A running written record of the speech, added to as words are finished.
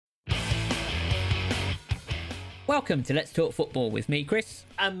Welcome to Let's Talk Football with me, Chris.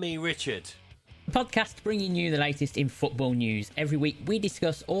 And me, Richard. A podcast bringing you the latest in football news. Every week we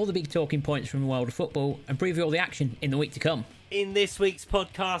discuss all the big talking points from the world of football and preview all the action in the week to come. In this week's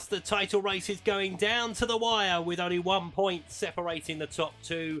podcast, the title race is going down to the wire with only 1 point separating the top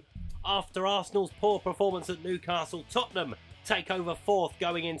two. After Arsenal's poor performance at Newcastle, Tottenham take over fourth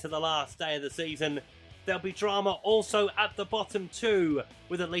going into the last day of the season. There'll be drama also at the bottom two,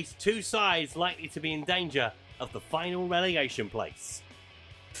 with at least two sides likely to be in danger of the final relegation place.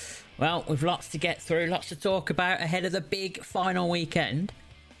 Well, we've lots to get through, lots to talk about ahead of the big final weekend.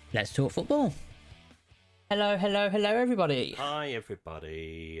 Let's talk football. Hello, everybody. Hi,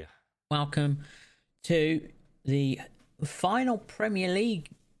 everybody. Welcome to the final Premier League.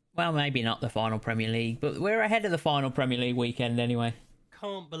 Well, maybe not the final Premier League, but we're ahead of the final Premier League weekend anyway.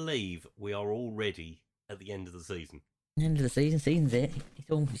 Can't believe we are already at the end of the season. End of the season's it.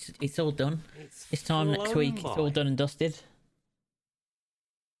 It's all done. This time next week, it's all done and dusted.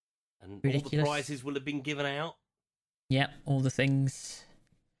 And Ridiculous. All the prizes will have been given out. Yep, all the things.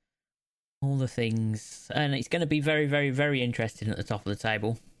 And it's going to be very, very, very interesting at the top of the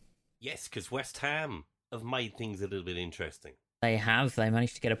table. Yes, because West Ham have made things a little bit interesting. They have. They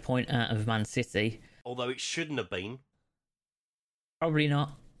managed to get a point out of Man City. Although it shouldn't have been. Probably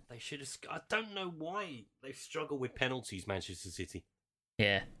not. They should have. I don't know why they've struggled with penalties, Manchester City.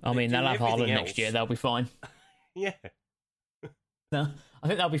 Yeah, I mean, they'll have Haaland next year. They'll be fine. Yeah. No, I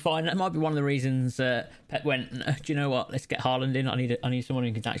think they'll be fine. That might be one of the reasons Pep went, do you know what? Let's get Haaland in. I need someone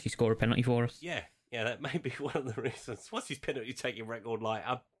who can actually score a penalty for us. Yeah, that may be one of the reasons. What's his penalty taking record like?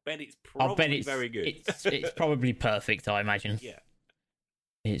 I bet it's probably very good. It's probably perfect, I imagine. Yeah.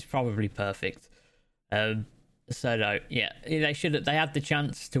 It's probably perfect. So no, yeah, they should. They had the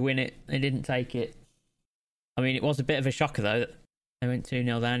chance to win it. They didn't take it. I mean, it was a bit of a shocker though. They went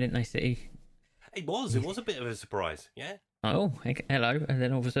 2-0 down, didn't they, City? It was a bit of a surprise. Yeah. Oh, hello, and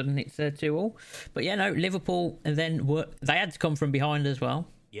then all of a sudden it's 2-2. But yeah, no, Liverpool, and then they had to come from behind as well.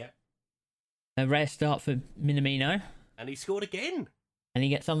 Yeah. A rare start for Minamino, and he scored again. And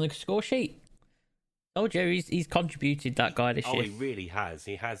he gets on the score sheet. Told you, he's contributed, that guy, this year. Oh, he really has.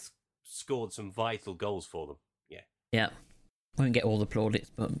 He has scored some vital goals for them. Yeah, won't get all the plaudits,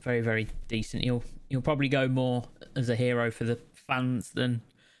 but very, very decent. He'll probably go more as a hero for the fans than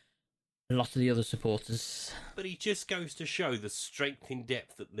a lot of the other supporters. But he just goes to show the strength in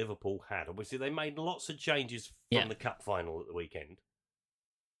depth that Liverpool had. Obviously, they made lots of changes from the cup final at the weekend,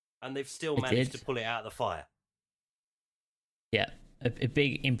 and they've still managed to pull it out of the fire. Yeah, a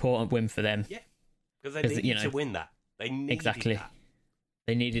big important win for them. Yeah, because they needed to win that. They needed that.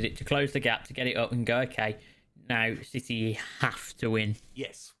 They needed it to close the gap, to get it up and go, okay, now City have to win.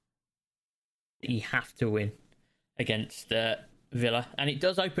 Yes. You have to win against Villa. And it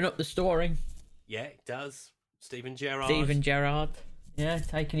does open up the scoring. Yeah, it does. Steven Gerrard. Yeah,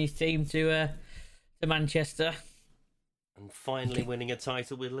 taking his team to Manchester. And finally winning a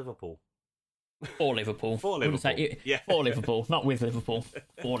title with Liverpool. For Liverpool. For Liverpool. For Liverpool, not with Liverpool.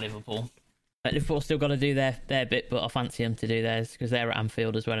 For Liverpool. Liverpool still got to do their bit, but I fancy them to do theirs because they're at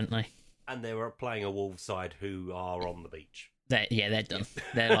Anfield as well, aren't they? And they were playing a Wolves side who are on the beach. They're done.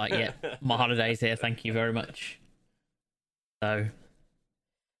 They're like, my holiday's here, thank you very much. So,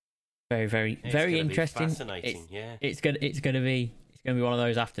 very, very, very interesting. Fascinating, It's gonna be one of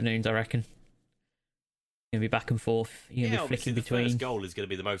those afternoons, I reckon. You're gonna be back and forth. You're gonna be flicking between. The first goal is going to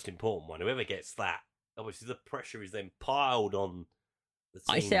be the most important one. Whoever gets that, obviously, the pressure is then piled on the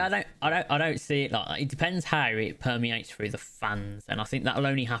team. I don't see it like that. It depends how it permeates through the fans, and I think that'll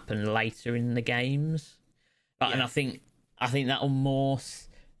only happen later in the games. And I think that'll more.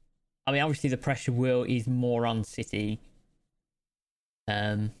 I mean, obviously, the pressure is more on City.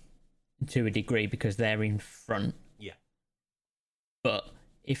 To a degree because they're in front. Yeah. But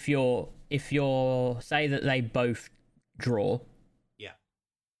if you're say that they both draw. Yeah.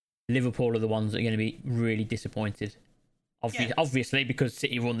 Liverpool are the ones that are going to be really disappointed. Obviously because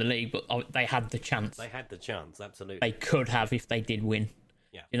City won the league, but they had the chance. They had the chance, absolutely. They could have if they did win.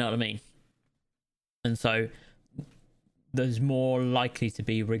 Yeah. You know what I mean? And so there's more likely to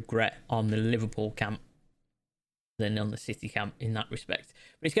be regret on the Liverpool camp than on the City camp in that respect.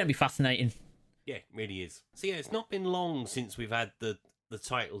 But it's going to be fascinating. Yeah, it really is. So yeah, it's not been long since we've had the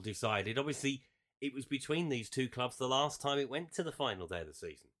title decided. Obviously, it was between these two clubs the last time it went to the final day of the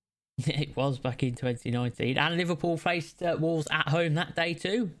season. It was back in 2019. And Liverpool faced Wolves at home that day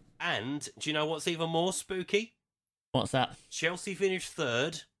too. And do you know what's even more spooky? What's that? Chelsea finished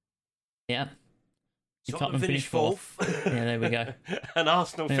third. Yeah. Tottenham finished fourth. Yeah, there we go. And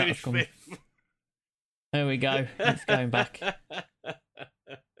Arsenal finished fifth. There we go. It's going back.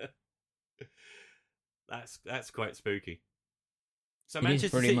 That's quite spooky. So It is Manchester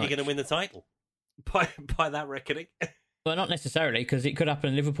pretty City are much. going to win the title by that reckoning. Well, not necessarily, because it could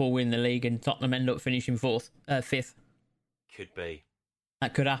happen. Liverpool win the league and Tottenham end up finishing fifth. Could be.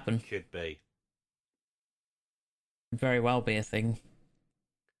 That could happen. Could be. Very well be a thing.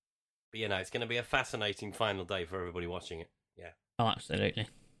 But it's going to be a fascinating final day for everybody watching it. Yeah. Oh, absolutely.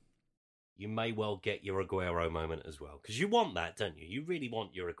 You may well get your Aguero moment as well, because you want that, don't you? You really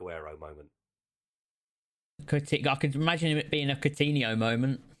want your Aguero moment. I could imagine it being a Coutinho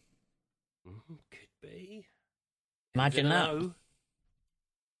moment. Could be. Imagine that.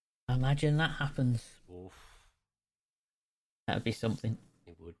 Imagine that happens. Oof. That would be something.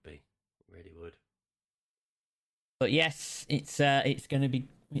 It would be. It really would. But yes, it's going to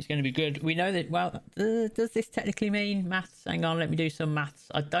be good. We know that. Well, does this technically mean maths? Hang on, let me do some maths.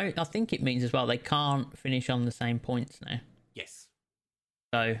 I think it means as well they can't finish on the same points now. Yes.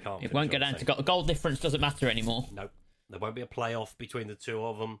 So it won't go down to goal difference. Doesn't matter anymore. No, there won't be a playoff between the two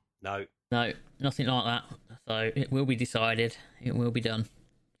of them. No, nothing like that. So it will be decided. It will be done.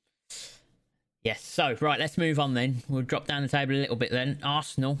 Yes. So right, let's move on then. We'll drop down the table a little bit then.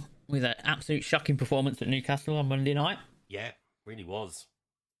 Arsenal with an absolute shocking performance at Newcastle on Monday night. Yeah, really was.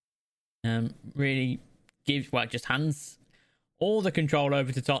 Really just hands all the control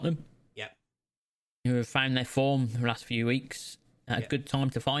over to Tottenham. Yeah. Who have found their form the last few weeks. A good time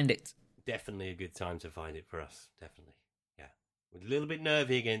to find it. Definitely a good time to find it for us. Definitely. Yeah. We're a little bit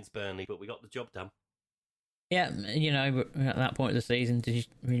nervy against Burnley, but we got the job done. Yeah, at that point of the season,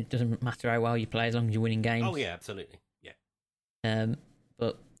 it doesn't matter how well you play as long as you're winning games. Oh, yeah, absolutely. Yeah.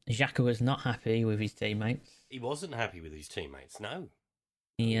 But Xhaka was not happy with his teammates. He wasn't happy with his teammates, no.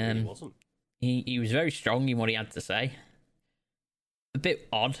 He really wasn't. He was very strong in what he had to say. A bit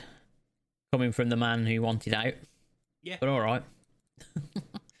odd, coming from the man who wanted out. Yeah. But all right.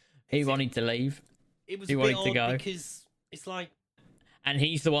 He wanted to leave. It was he a bit wanted odd to go because it's like... And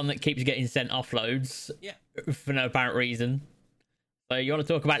he's the one that keeps getting sent off loads for no apparent reason. So you want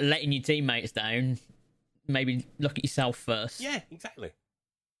to talk about letting your teammates down, maybe look at yourself first. Yeah, exactly.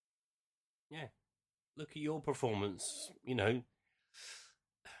 Yeah. Look at your performance,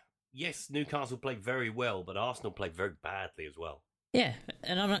 Yes, Newcastle played very well, but Arsenal played very badly as well. Yeah,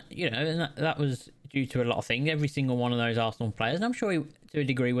 and I'm not, and that was due to a lot of things. Every single one of those Arsenal players, and I'm sure he, to a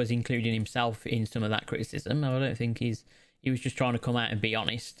degree, was including himself in some of that criticism. I don't think he was just trying to come out and be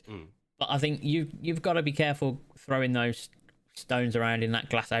honest. But I think you've got to be careful throwing those stones around in that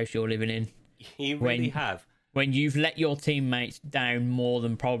glass house you're living in. You really have. When you've let your teammates down more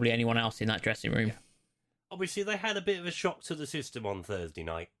than probably anyone else in that dressing room. Yeah. Obviously, they had a bit of a shock to the system on Thursday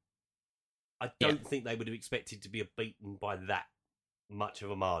night. I don't think they would have expected to be beaten by that much of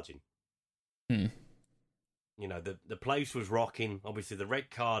a margin. The place was rocking. Obviously, the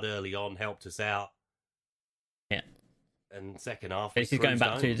red card early on helped us out. Yeah. And second half, this is going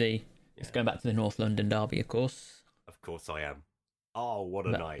back to the North London derby, of course. Of course, I am. Oh, what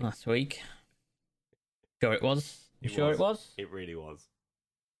a night! Last week. Sure, it was. It was. It really was.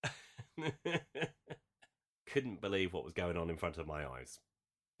 Couldn't believe what was going on in front of my eyes.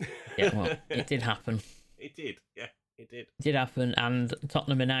 Yeah, well, it did happen. It did. Yeah, it did. It did happen, and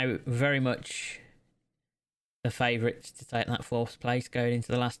Tottenham are now very much the favourites to take that fourth place going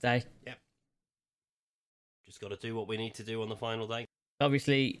into the last day. Yep. Just got to do what we need to do on the final day.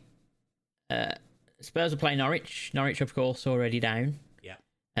 Obviously, Spurs will play Norwich. Norwich, of course, already down. Yeah.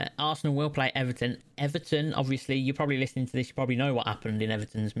 Arsenal will play Everton. Everton, obviously, you're probably listening to this, you probably know what happened in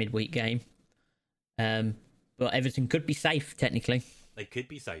Everton's midweek game. But Everton could be safe, technically. They could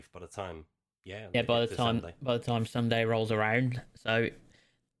be safe by the time. Yeah. Yeah, by the time Sunday rolls around. So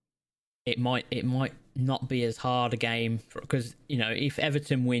it might not be as hard a game because if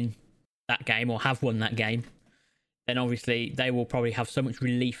Everton win that game or have won that game, then obviously they will probably have so much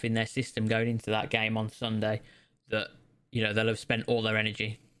relief in their system going into that game on Sunday that they'll have spent all their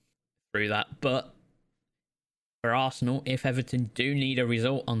energy through that. But for Arsenal, if Everton do need a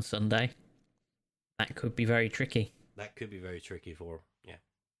result on Sunday, that could be very tricky. That could be very tricky for them.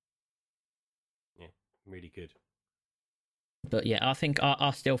 Yeah, really good. But yeah, I think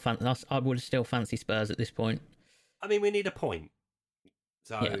I would still fancy Spurs at this point. I mean, we need a point.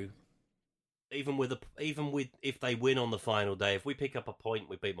 So even with if they win on the final day, if we pick up a point,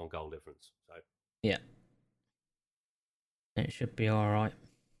 we beat them on goal difference. So yeah, it should be all right.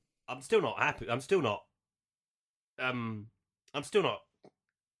 I'm still not happy. I'm still not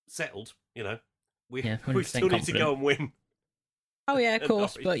settled. We still need to go and win. Oh yeah, of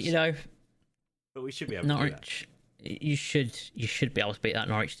course, but but we should be able Norwich. To do that. You should be able to beat that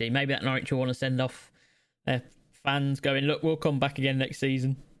Norwich team. Maybe that Norwich will want to send off their fans, going, "Look, we'll come back again next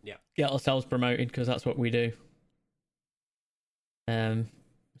season. Yeah, get ourselves promoted because that's what we do. So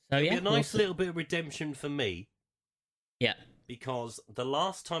yeah, a nice little bit of redemption for me. Yeah, because the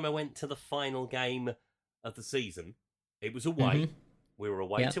last time I went to the final game of the season, it was away. Mm-hmm. We were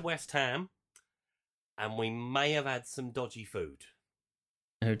away to West Ham, and we may have had some dodgy food.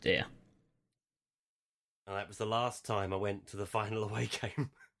 Oh dear. And that was the last time I went to the final away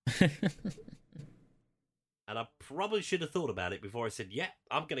game. And I probably should have thought about it before I said, yeah,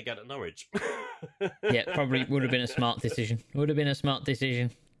 I'm going to go to Norwich. Yeah, probably would have been a smart decision. Would have been a smart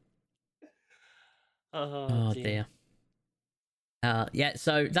decision. Oh dear. Yeah,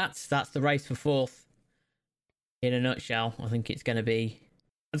 so that's the race for fourth. In a nutshell, I think it's going to be...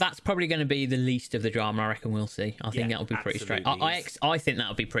 That's probably going to be the least of the drama I reckon we'll see. I think that'll be pretty straight. I think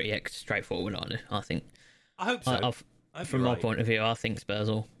that'll be pretty straightforward, I think. I hope so. From my point of view, I think Spurs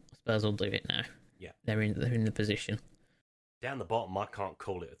will do it now. Yeah, they're in the position. Down the bottom, I can't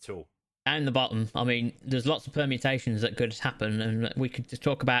call it at all. Down the bottom, I mean, there's lots of permutations that could happen, and we could just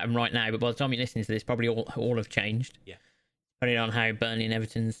talk about them right now. But by the time you're listening to this, probably all have changed. Yeah, depending on how Burnley and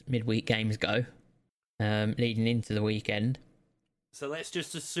Everton's midweek games go, leading into the weekend. So let's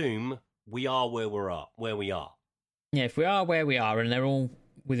just assume we are where we are. Yeah, if we are where we are, and they're all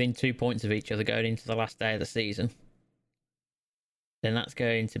within 2 points of each other going into the last day of the season, then that's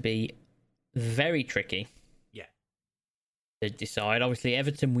going to be very tricky. Yeah. To decide. Obviously,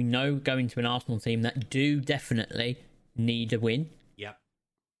 Everton, we know, going to an Arsenal team that do definitely need a win. Yeah.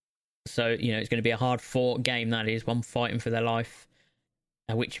 So, it's going to be a hard-fought game, that is, one fighting for their life,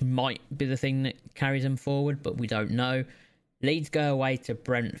 which might be the thing that carries them forward, but we don't know. Leeds go away to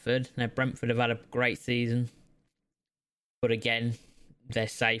Brentford. Now, Brentford have had a great season, but again, they're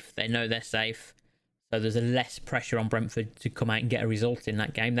safe. They know they're safe. So there's a less pressure on Brentford to come out and get a result in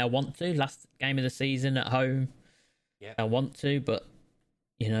that game. They'll want to. Last game of the season at home. Yeah. They'll want to, but,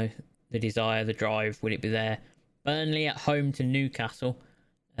 the desire, the drive, will it be there? Burnley at home to Newcastle.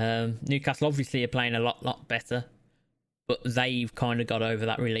 Newcastle obviously are playing a lot better, but they've kind of got over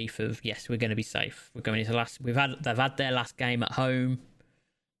that relief of, yes, we're going to be safe. We're going into they've had their last game at home,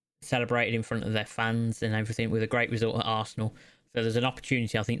 celebrated in front of their fans and everything with a great result at Arsenal. So there's an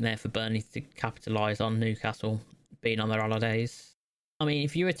opportunity, I think, there for Burnley to capitalise on Newcastle being on their holidays. I mean,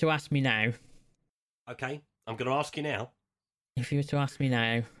 if you were to ask me now... Okay, I'm going to ask you now. If you were to ask me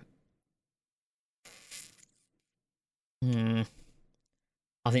now...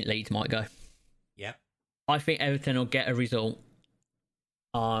 I think Leeds might go. Yeah. I think Everton will get a result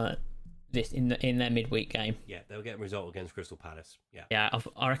in their midweek game. Yeah, they'll get a result against Crystal Palace. Yeah. Yeah,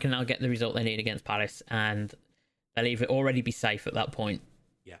 I reckon they'll get the result they need against Palace, and they'll either already be safe at that point.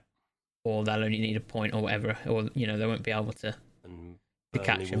 Yeah. Or they'll only need a point or whatever, or they won't be able to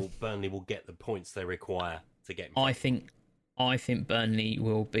catch them. Burnley will get the points they require to get. I think Burnley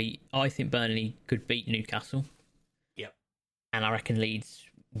will beat. I think Burnley could beat Newcastle. Yep. And I reckon Leeds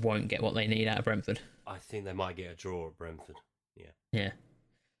won't get what they need out of Brentford. I think they might get a draw at Brentford. Yeah. Yeah.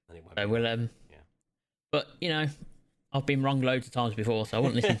 And it won't so we'll yeah. But I've been wrong loads of times before, so I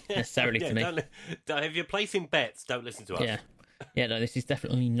wouldn't listen necessarily to me. If you're placing bets, don't listen to us. Yeah. Yeah, no, this is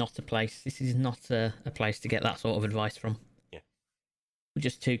definitely not a place. This is not a place to get that sort of advice from. Yeah. We're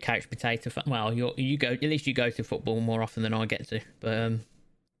just two couch potato. Well, you go. At least you go to football more often than I get to. But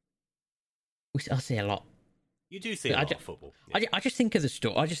I see a lot. You do see a lot of football. Yeah. I just think of the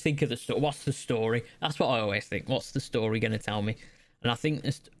story. What's the story? That's what I always think. What's the story going to tell me? And I think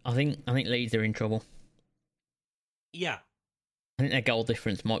Leeds are in trouble. Yeah. I think their goal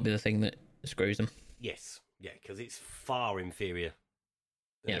difference might be the thing that screws them. Yes. Yeah, because it's far inferior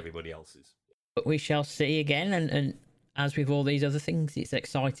than everybody else's. But we shall see again, and as with all these other things, it's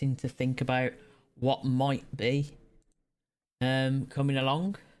exciting to think about what might be coming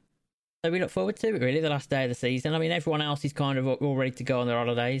along. So we look forward to it, really, the last day of the season. I mean, everyone else is kind of all ready to go on their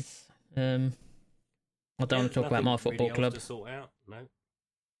holidays. I don't want to talk about my football club. To sort out. No.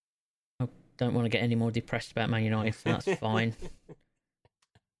 I don't want to get any more depressed about Man United, so that's fine.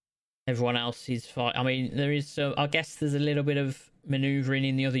 Everyone else is fine. I mean, there is. I guess there's a little bit of manoeuvring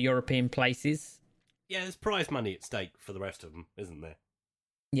in the other European places. Yeah, there's prize money at stake for the rest of them, isn't there?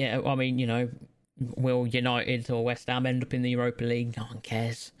 Yeah, I mean, will United or West Ham end up in the Europa League? No one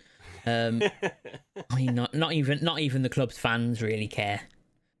cares. I mean, not even the club's fans really care.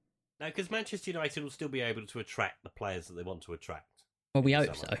 No, because Manchester United will still be able to attract the players that they want to attract. Well, we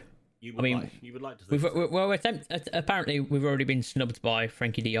hope so. You would like to think apparently we've already been snubbed by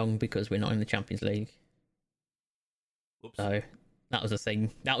Frankie de Jong because we're not in the Champions League. Whoops. So that was a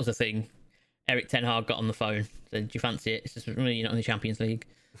thing. Eric Ten Hag got on the phone, said, "Do you fancy it? It's just really, you're not in the Champions League."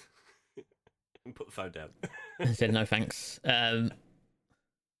 And put the phone down. I said, "No, thanks."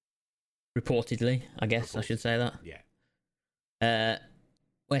 Reportedly, I guess I should say that. Yeah.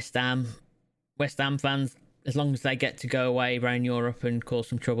 West Ham fans, as long as they get to go away around Europe and cause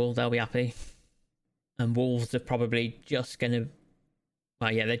some trouble, they'll be happy. And Wolves are probably just going to...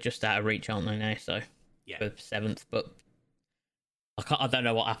 Well, yeah, they're just out of reach, aren't they now? So, yeah. For 7th, but I don't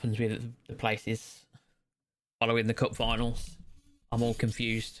know what happens with the places following the cup finals. I'm all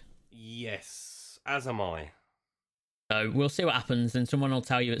confused. Yes, as am I. So we'll see what happens, and someone will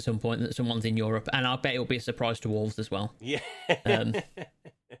tell you at some point that someone's in Europe, and I bet it'll be a surprise to Wolves as well. Yeah.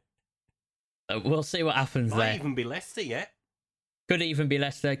 So we'll see what happens there. Might even be Leicester yet. Could even be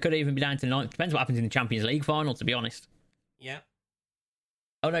Leicester. Could even be down to 9th. Depends what happens in the Champions League final, to be honest. Yeah.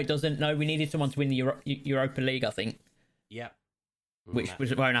 Oh, no, it doesn't. No, we needed someone to win the Europa League, I think. Yeah. Which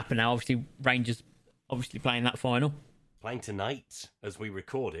won't happen now. Obviously, Rangers playing that final. Playing tonight as we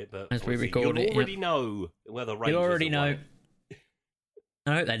record it, but as we record you already know whether Rangers. You already know.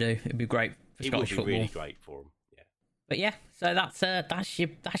 I hope they do. It'd be great for Scottish football. It would be really great for them. Yeah. But yeah, so that's your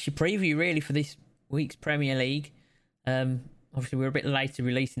preview really for this week's Premier League. Obviously, we're a bit late to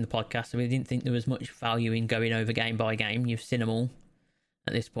releasing the podcast, so we didn't think there was much value in going over game by game. You've seen them all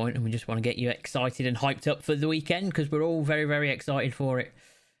at this point, and we just want to get you excited and hyped up for the weekend because we're all very, very excited for it.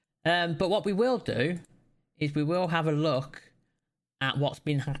 But what we will do is we will have a look at what's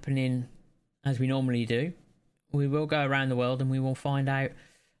been happening as we normally do. We will go around the world and we will find out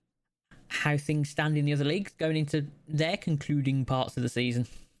how things stand in the other leagues going into their concluding parts of the season.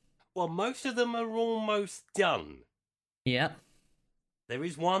 Well, most of them are almost done. Yeah. There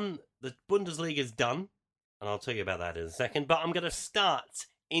is one, the Bundesliga is done, and I'll tell you about that in a second, but I'm going to start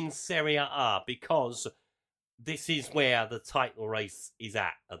in Serie A because this is where the title race is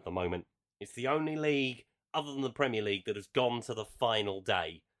at the moment. It's the only league other than the Premier League that has gone to the final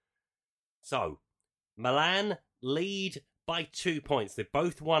day. So, Milan lead by 2 points. They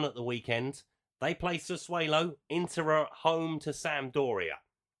both won at the weekend. They play Sassuolo. Inter are home to Sampdoria.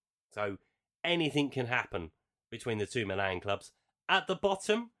 So, anything can happen between the two Milan clubs. At the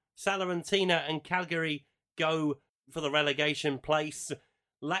bottom, Salernitana and Cagliari go for the relegation place.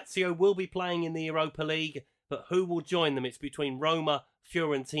 Lazio will be playing in the Europa League, but who will join them? It's between Roma,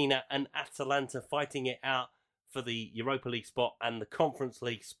 Fiorentina and Atalanta fighting it out for the Europa League spot and the Conference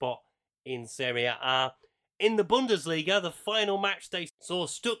League spot in Serie A. In the Bundesliga, the final match day saw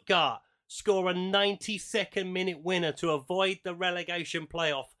Stuttgart score a 92nd minute winner to avoid the relegation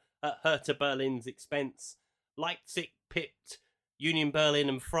playoff at Hertha Berlin's expense. Leipzig pipped Union Berlin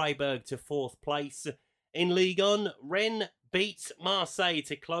and Freiburg to 4th place. In Ligue 1, Rennes beat Marseille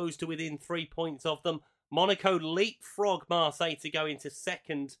to close to within 3 points of them. Monaco leapfrog Marseille to go into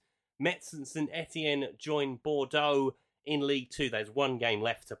 2nd. Metz and St Etienne join Bordeaux in League 2. There's one game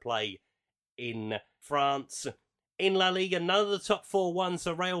left to play in France. In La Liga, none of the top 4 won,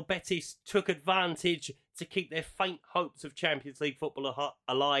 so Real Betis took advantage to keep their faint hopes of Champions League football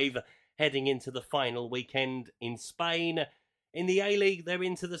alive heading into the final weekend in Spain. In the A-League, they're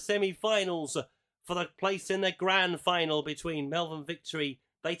into the semi-finals for the place in the grand final between Melbourne Victory.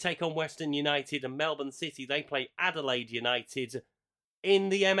 They take on Western United, and Melbourne City, they play Adelaide United. In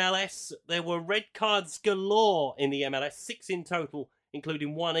the MLS, there were red cards galore in the MLS, 6 in total,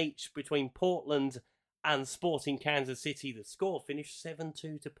 including 1 each between Portland and Sporting Kansas City. The score finished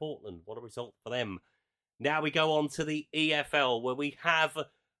 7-2 to Portland. What a result for them. Now we go on to the EFL, where we have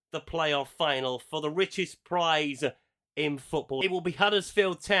the playoff final for the richest prize in football. It will be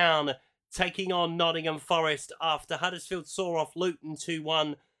Huddersfield Town taking on Nottingham Forest after Huddersfield saw off Luton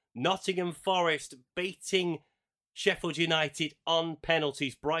 2-1. Nottingham Forest beating Sheffield United on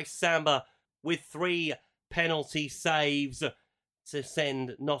penalties. Bryce Samba with 3 penalty saves to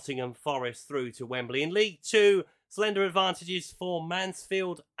send Nottingham Forest through to Wembley. In League 2, slender advantages for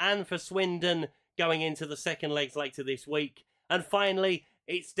Mansfield and for Swindon going into the second legs later this week. And finally,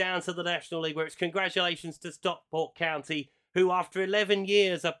 it's down to the National League, where it's congratulations to Stockport County, who after 11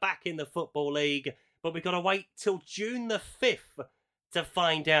 years are back in the Football League. But we've got to wait till June the 5th to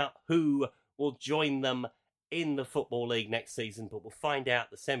find out who will join them in the Football League next season. But we'll find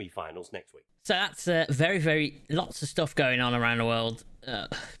out the semi-finals next week. So that's very, very lots of stuff going on around the world.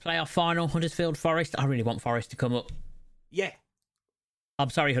 Playoff final, Huddersfield Forest. I really want Forest to come up. Yeah. I'm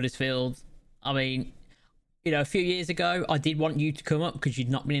sorry, Huddersfield. I mean, you know, a few years ago, I did want you to come up because you'd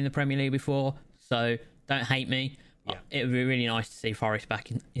not been in the Premier League before. So don't hate me. Yeah. It would be really nice to see Forest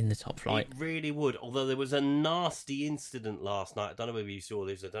back in the top flight. It really would. Although there was a nasty incident last night. I don't know whether you saw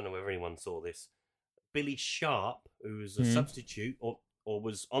this. I don't know whether anyone saw this. Billy Sharp, who was a substitute or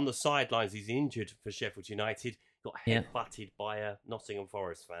was on the sidelines, he's injured for Sheffield United, got headbutted by a Nottingham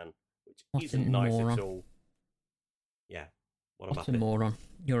Forest fan, which isn't nice at all. Yeah. What a moron.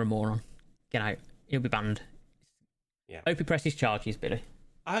 You're a moron. get out. He'll be banned. Yeah. Hope he presses charges, Billy.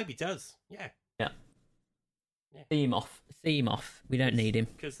 I hope he does. Yeah. Yeah. See him off. We don't need him.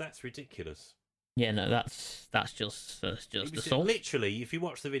 Because that's ridiculous. Yeah, no, that's just assault. Literally, if you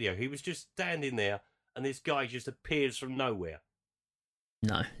watch the video, he was just standing there, and this guy just appears from nowhere.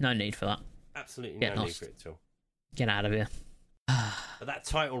 No need for that. Absolutely Get no lost. need for it at all. Get out of here. But that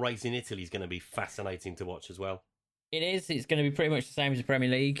title race in Italy is going to be fascinating to watch as well. It is. It's going to be pretty much the same as the Premier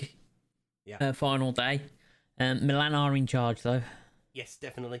League. Yeah. Final day. Milan are in charge, though. Yes,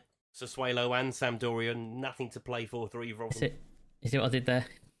 definitely. Sassuolo and Sampdoria, nothing to play for either of them. You see what I did there?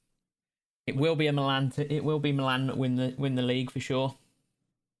 It will be Milan that win the league for sure.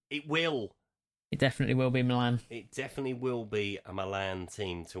 It will. It definitely will be Milan. It definitely will be a Milan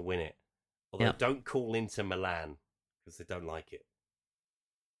team to win it. Although don't call Inter Milan because they don't like it.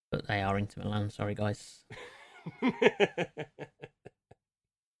 But they are Inter Milan. Sorry, guys. I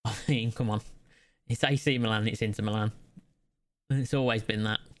mean, come on. It's AC Milan. It's Inter Milan. It's always been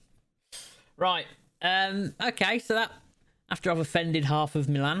that. Right. Okay. So that after I've offended half of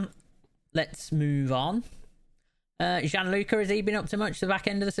Milan, let's move on. Gianluca, has he been up to much the back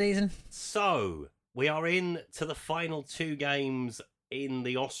end of the season? So we are in to the final 2 games in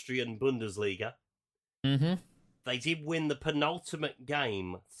the Austrian Bundesliga. Mm-hmm. They did win the penultimate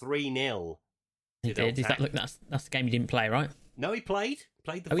game 3-0. He did. Is that, look, that's the game he didn't play, right? No, he played.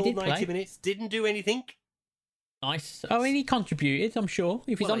 Played the full 90 minutes. Didn't do anything. Nice. I mean, he contributed, I'm sure.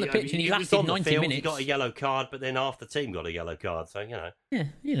 If he's on the pitch and he lasted 90 minutes. He got a yellow card, but then half the team got a yellow card, so,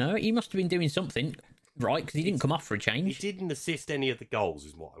 Yeah, he must have been doing something right, because he didn't come off for a change. He didn't assist any of the goals,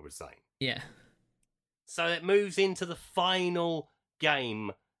 is what I was saying. Yeah. So it moves into the final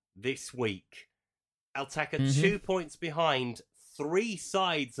game this week. Altaka 2 points behind, 3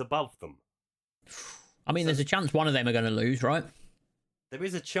 sides above them. I mean, there's a chance one of them are going to lose, right? There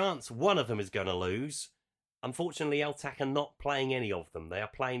is a chance one of them is going to lose. Unfortunately, Eltac are not playing any of them. They are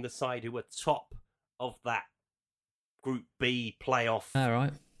playing the side who are top of that Group B playoff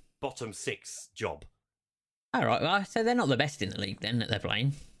bottom 6 job. All right, well, so they're not the best in the league then that they're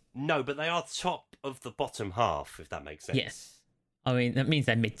playing. No, but they are top of the bottom half, if that makes sense. Yes. I mean, that means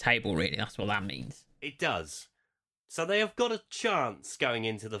they're mid-table, really. That's what that means. It does. So they have got a chance going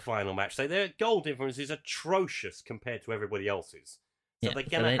into the final match. So their goal difference is atrocious compared to everybody else's. So they're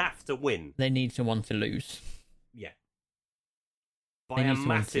going to have to win. They need someone to lose. Yeah. By a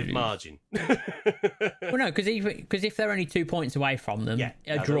massive margin. Well, no, because if they're only 2 points away from them,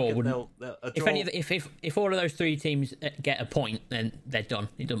 a draw wouldn't... If all of those 3 teams get a point, then they're done.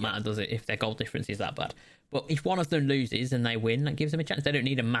 It doesn't matter, does it, if their goal difference is that bad. But if one of them loses and they win, that gives them a chance. They don't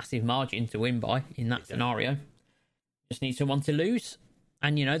need a massive margin to win by in that scenario. Just need someone to lose.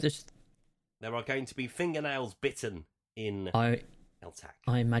 And, there are going to be fingernails bitten in Eltac.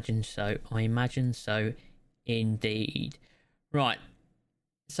 I imagine so. Indeed. Right.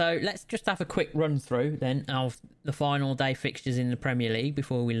 So let's just have a quick run through then of the final day fixtures in the Premier League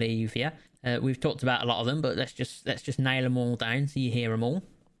before we leave here. We've talked about a lot of them, but let's just nail them all down so you hear them all.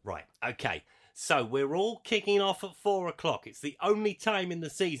 Right. Okay. So we're all kicking off at 4:00. It's the only time in the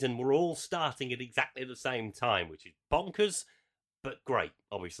season we're all starting at exactly the same time, which is bonkers, but great.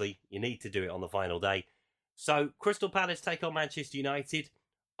 Obviously, you need to do it on the final day. So Crystal Palace take on Manchester United,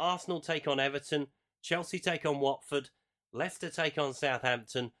 Arsenal take on Everton, Chelsea take on Watford, Leicester take on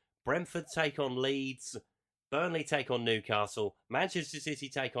Southampton, Brentford take on Leeds, Burnley take on Newcastle, Manchester City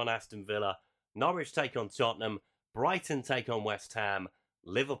take on Aston Villa, Norwich take on Tottenham, Brighton take on West Ham,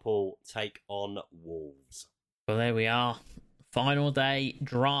 Liverpool take on Wolves. Well, there we are. Final day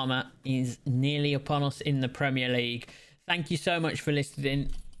drama is nearly upon us in the Premier League. Thank you so much for listening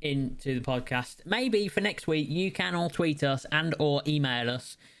into the podcast. Maybe for next week, you can all tweet us and or email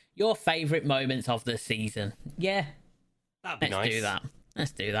us your favourite moments of the season. Yeah. That'd be nice.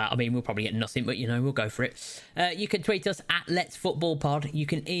 Let's do that. I mean, we'll probably get nothing, but, we'll go for it. You can tweet us at Let's Football Pod. You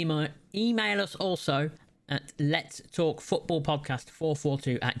can email us also at Let's Talk Football Podcast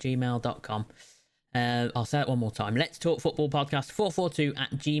 442@gmail.com. I'll say it one more time. Let's Talk Football Podcast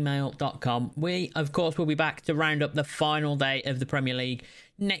 442@gmail.com. We, of course, will be back to round up the final day of the Premier League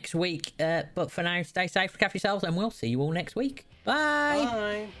next week. But for now, stay safe, look after yourselves, and we'll see you all next week. Bye.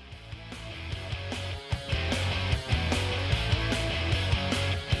 Bye.